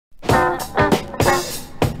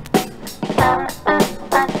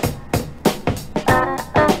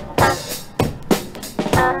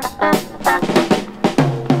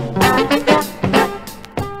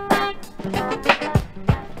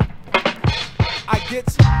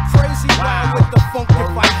Gets crazy wild with the funk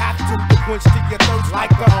if I have to quench to your thirst like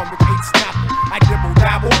a hurricane snapper. I dibble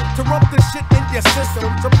dabble to rub the shit in your system.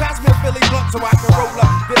 So pass me a Philly blunt so I can roll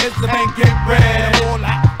up the Islam and get red. All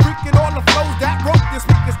that freaking all the flows that broke your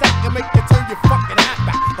speakers that can make you turn your fucking hat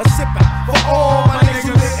back. A sip back for all my niggas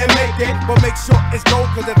who didn't make it, but make sure it's gold,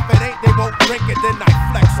 cause if it ain't they won't drink it. Then I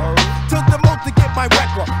flex to the moat to get my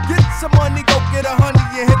record. Get some money, go get a honey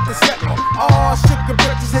and hit the sector. Oh, sugar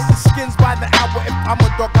bitches hitting skins by the hour. If I'm a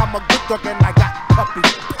dog, I'm a good dog, and I got puppy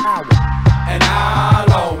power. And I'll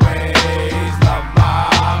always love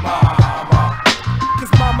my mama, cause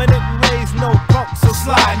mama didn't raise no punk, so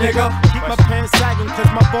slide, nigga. Keep my pants sagging, cause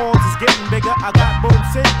my balls is getting bigger. I got boom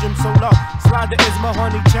syndrome, so low. Slider is my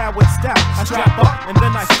honey child with stout. I strap up, and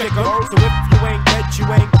then I stick up. So if you ain't dead, you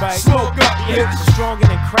ain't right. Smoke up, bitch. Stronger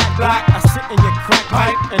than crack black. I sit in your crack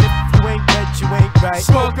pipe, and if you ain't dead, you ain't right.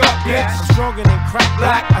 Smoke up, bitch. Stronger than crack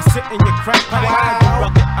black. I sit in your crack pipe.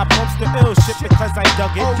 I pumps the ill shit because I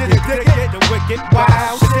dug it. Dig it, the wicked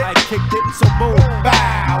wild shit. I kicked it, so boom,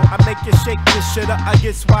 bow. I make you shake this shit up. I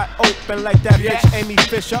get wide open like that bitch Amy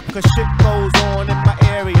Fish up, cause shit goes on in my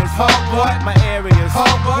areas. What? My areas.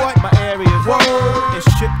 What? My areas. Word. And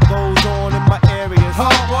shit goes on in my areas.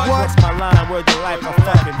 What? What's my line? Word to life, I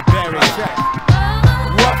fucking bury it.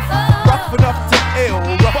 Rough enough to ill,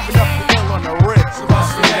 rough enough to ill on the wrist.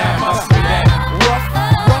 Must be that, must be that.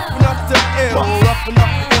 Rough enough to ill, rough enough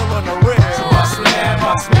to ill on the wrist. Must be that,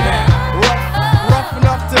 must be that. Rough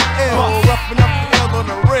enough to ill, rough enough to ill on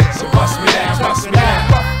the wrist. Must be that, must be that.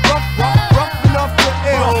 Rough enough to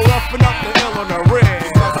ill, rough enough to ill on the wrist.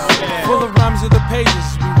 Full of rhymes of the pages,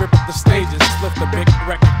 we rip up the stages. Lift the big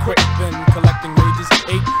record quick, then collecting wages.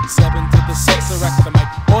 8, 7 to the 6, erect the mic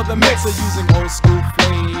or the mixer using old school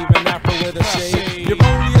flavor and Afro with a shade. You're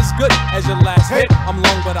only as good as your last hit. I'm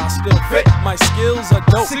long but I'll still fit. My skills are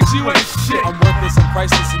dope. 6, you ain't shit. I'm worthless and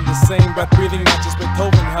priceless in the same breath, breathing not just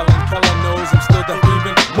Beethoven. Helen Keller knows I'm still the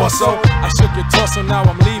heathen. More so, I shook your torso, now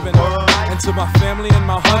I'm leaving. And to my family and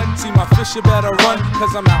my hunt, see my fish, you better run,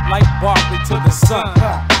 cause I'm out like Barkley to the sun.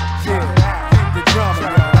 Keep the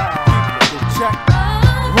drama, keep the check.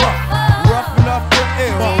 Rough enough to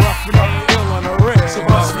ill, rough enough to ill on the wrist.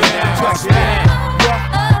 Must be that, must be that.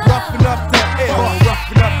 Rough enough to ill, rough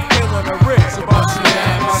enough to ill on the wrist. Must be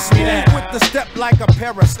that, must be that. With the step like a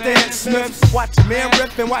pair of Stan Smiths. Watch a man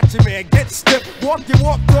rip and watch a man get stiff. Walk your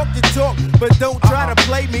walk, talk your talk, but don't try to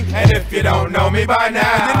play me. And if you don't know me by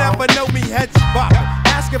now, you never know me, heads bopping.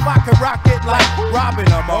 Ask if I can rock it like Robin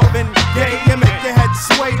or Marvin Gaye and make your head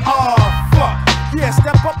sway. Oh fuck, yeah,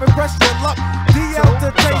 step up and press your luck. DL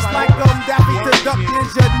to taste like Daffy to duck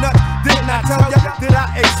is your nut. Didn't I tell ya? Did I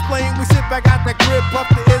explain? We sit back at the crib, puff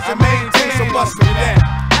the is and maintain, so bust me down.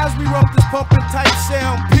 As we rump this pumping type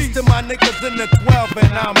sound, peace to my niggas in the 12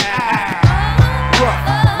 and I'm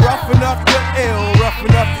rough enough to ill, rough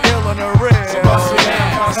enough to ill on the wrist. Must be that,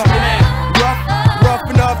 must be that. Rough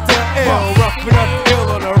enough to ill, rough enough to ill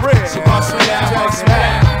on the wrist. Must be that, must be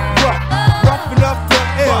that. Rough enough to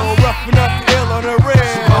ill, rough enough to ill on the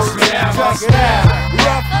wrist. Must be that, must be that.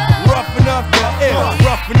 Rough enough to ill,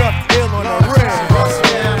 rough enough to ill on the wrist.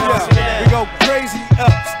 We go crazy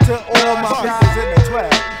ups to all my guys in the 12.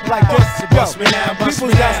 Like this,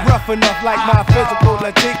 people that's rough enough like my physical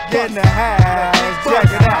attack in the house.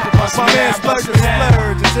 Check it out. My man Splurge is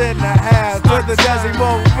in the house. To the Desi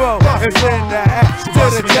Mo is in the house. To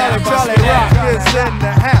the Charlie Rock is in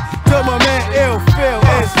the house. To my man Ill Phil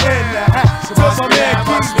is in the house. To my man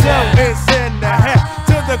Keto is in the house.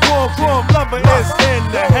 To the Corn Lover is in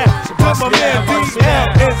the house. To my man DL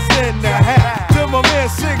is in the house. To my man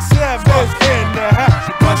 6-7 is in the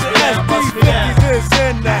house. To the SD50s is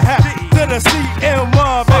in the house. To the CM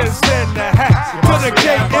Mob is in the house. To the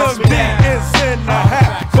KMD is in the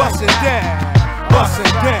house. Bust it down, bust it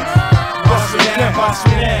down, bust it down, bust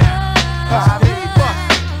it down.